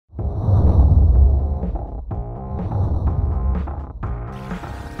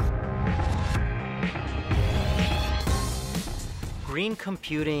Green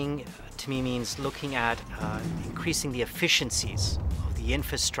computing to me means looking at increasing the efficiencies of the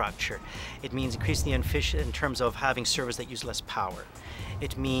infrastructure. It means increasing the efficiency in terms of having servers that use less power.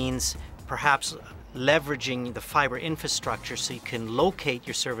 It means perhaps leveraging the fiber infrastructure so you can locate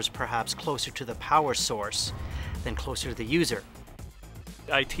your servers perhaps closer to the power source than closer to the user.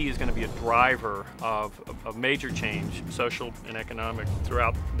 IT is going to be a driver of major change, social and economic,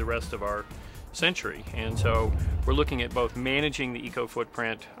 throughout the rest of our century. And so we're looking at both managing the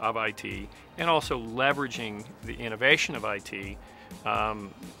eco-footprint of IT and also leveraging the innovation of IT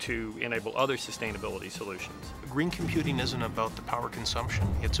to enable other sustainability solutions. Green computing isn't about the power consumption,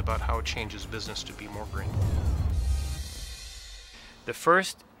 it's about how it changes business to be more green. The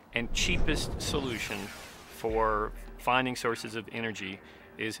first and cheapest solution for finding sources of energy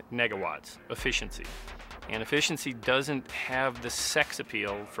is megawatts, efficiency. And efficiency doesn't have the sex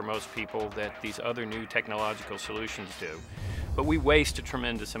appeal for most people that these other new technological solutions do. But we waste a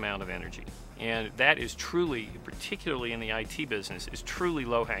tremendous amount of energy. And that is truly, particularly in the IT business, is truly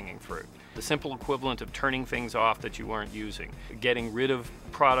low-hanging fruit. The simple equivalent of turning things off that you weren't using, getting rid of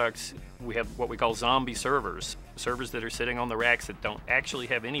products. We have what we call zombie servers, servers that are sitting on the racks that don't actually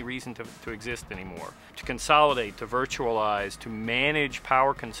have any reason to exist anymore. To consolidate, to virtualize, to manage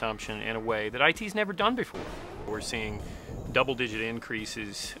power consumption in a way that IT's never done before. We're seeing double-digit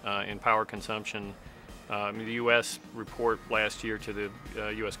increases in power consumption. The U.S. report last year to the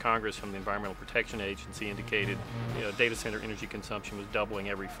U.S. Congress from the Environmental Protection Agency indicated data center energy consumption was doubling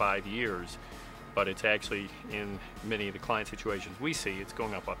every 5 years, but it's actually, in many of the client situations we see, it's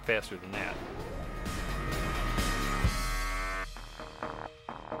going up faster than that.